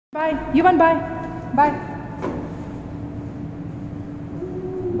Bye. Yuvan, bye. Bye.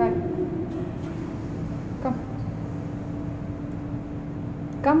 Bye. Come.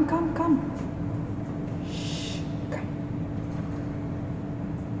 Come. Shh.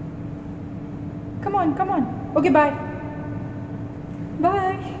 Come. Come on. Okay, bye.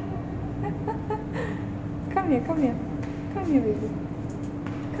 Bye. Come here. Come here, baby.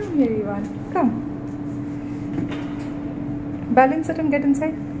 Come here, Yuvan. Come. Balance it and get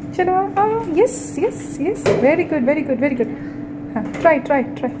inside. चलो yes very good हाँ try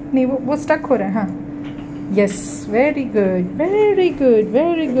नहीं वो stuck हो रहा है हाँ yes very good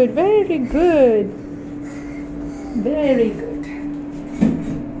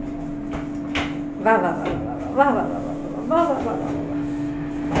वाह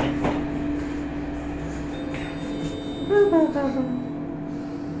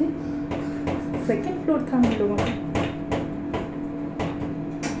second floor था हम लोगों का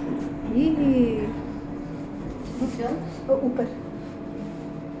ऊपर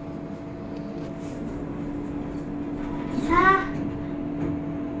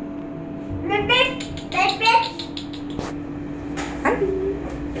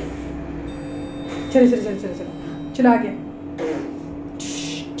चलो आगे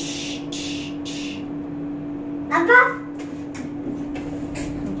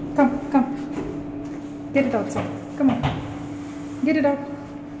come get it out son come on get it out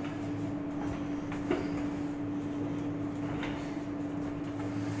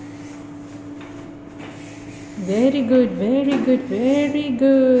very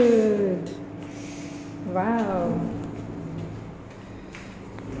good wow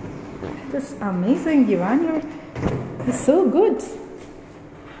that's amazing Yuvan you're so good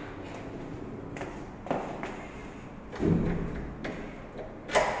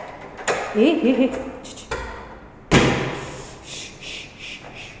hey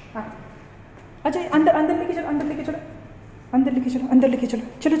अच्छा अंदर लेके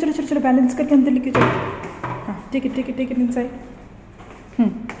चलो बैलेंस करके अंदर लेके चलो हाँ take it inside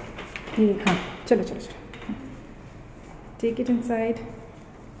ये हाँ चलो take it inside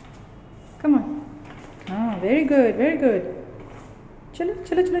come on हाँ very good चलो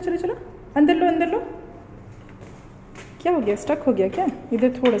अंदर लो क्या हो गया स्टक हो गया क्या इधर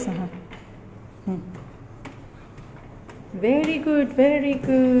थोड़ा सा हाँ very good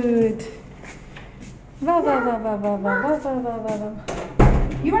वाह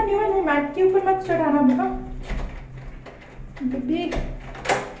Yuvan मैट के ऊपर मत चढ़ाना बेटा बेबी